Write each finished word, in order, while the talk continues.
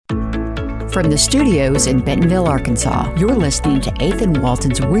From the studios in Bentonville, Arkansas, you're listening to 8th &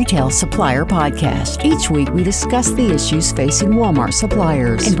 Walton's Retail Supplier Podcast. Each week, we discuss the issues facing Walmart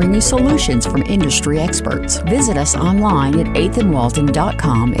suppliers and bring you solutions from industry experts. Visit us online at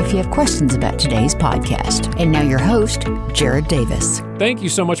 8thandwalton.com if you have questions about today's podcast. And now your host, Jared Davis. Thank you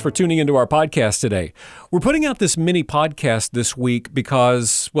so much for tuning into our podcast today. We're putting out this mini podcast this week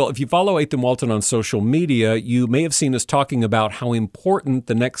because, well, if you follow 8th & Walton on social media, you may have seen us talking about how important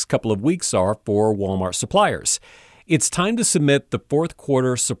the next couple of weeks are for Walmart suppliers. It's time to submit the fourth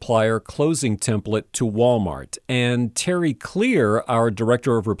quarter supplier closing template to Walmart. And Terry Clear, our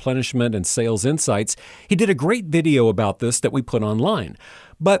Director of Replenishment and Sales Insights, he did a great video about this that we put online.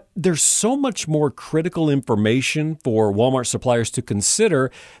 But there's so much more critical information for Walmart suppliers to consider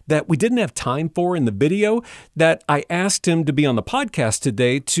that we didn't have time for in the video that I asked him to be on the podcast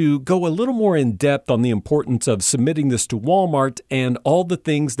today to go a little more in depth on the importance of submitting this to Walmart and all the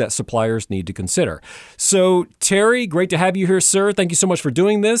things that suppliers need to consider. So, Terry, great to have you here, sir. Thank you so much for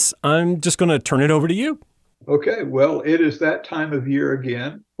doing this. I'm just going to turn it over to you. Okay, well, it is that time of year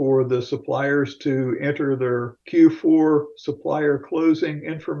again for the suppliers to enter their Q4 supplier closing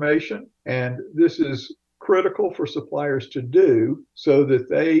information. And this is critical for suppliers to do so that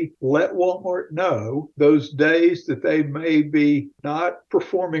they let Walmart know those days that they may be not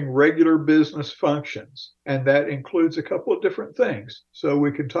performing regular business functions. And that includes a couple of different things. So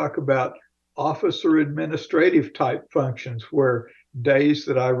we can talk about office or administrative type functions where days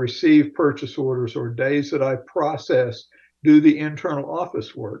that I receive purchase orders or days that I process, do the internal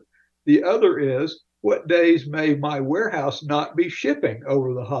office work. The other is what days may my warehouse not be shipping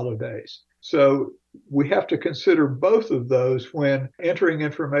over the holidays. So we have to consider both of those when entering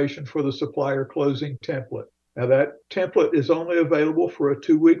information for the supplier closing template. Now that template is only available for a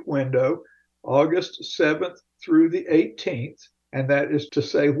 2-week window, August 7th through the 18th. And that is to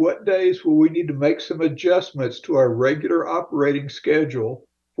say, what days will we need to make some adjustments to our regular operating schedule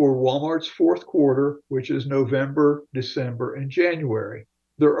for Walmart's fourth quarter, which is November, December, and January.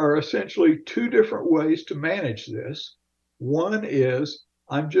 There are essentially two different ways to manage this. One is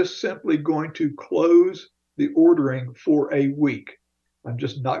I'm just simply going to close the ordering for a week. I'm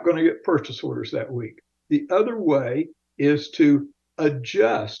just not going to get purchase orders that week. The other way is to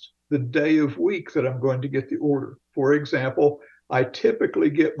adjust the day of week that I'm going to get the order. For example, I typically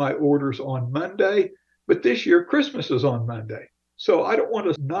get my orders on Monday, but this year Christmas is on Monday. So I don't want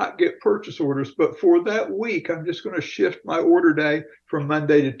to not get purchase orders, but for that week, I'm just going to shift my order day from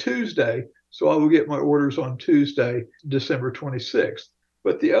Monday to Tuesday. So I will get my orders on Tuesday, December 26th.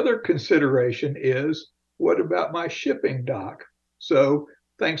 But the other consideration is, what about my shipping dock? So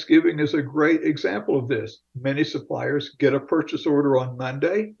Thanksgiving is a great example of this. Many suppliers get a purchase order on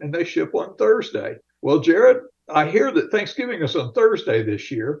Monday and they ship on Thursday. Well, Jared, I hear that Thanksgiving is on Thursday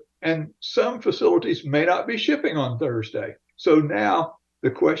this year, and some facilities may not be shipping on Thursday. So now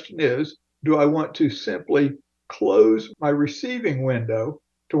the question is, do I want to simply close my receiving window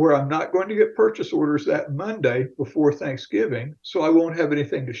to where I'm not going to get purchase orders that Monday before Thanksgiving, so I won't have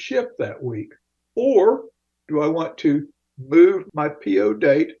anything to ship that week? Or do I want to move my PO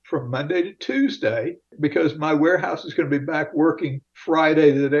date from Monday to Tuesday because my warehouse is going to be back working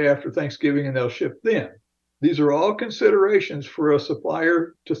Friday, the day after Thanksgiving, and they'll ship then? These are all considerations for a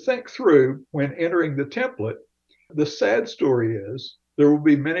supplier to think through when entering the template. The sad story is there will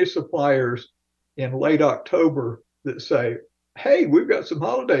be many suppliers in late October that say, hey, we've got some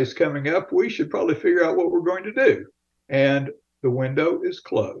holidays coming up. We should probably figure out what we're going to do. And the window is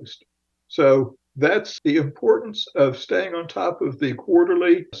closed. So that's the importance of staying on top of the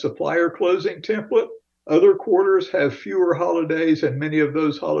quarterly supplier closing template. Other quarters have fewer holidays, and many of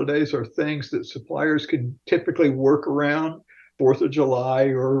those holidays are things that suppliers can typically work around, 4th of July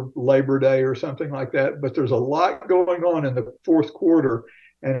or Labor Day or something like that. But there's a lot going on in the fourth quarter,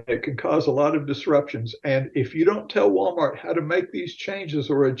 and it can cause a lot of disruptions. And if you don't tell Walmart how to make these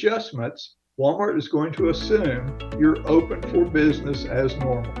changes or adjustments, Walmart is going to assume you're open for business as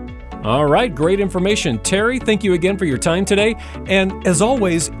normal. All right, great information. Terry, thank you again for your time today. And as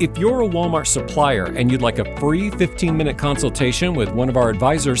always, if you're a Walmart supplier and you'd like a free 15-minute consultation with one of our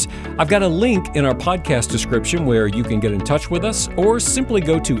advisors, I've got a link in our podcast description where you can get in touch with us, or simply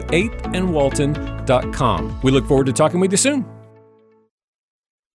go to 8thandwalton.com. We look forward to talking with you soon.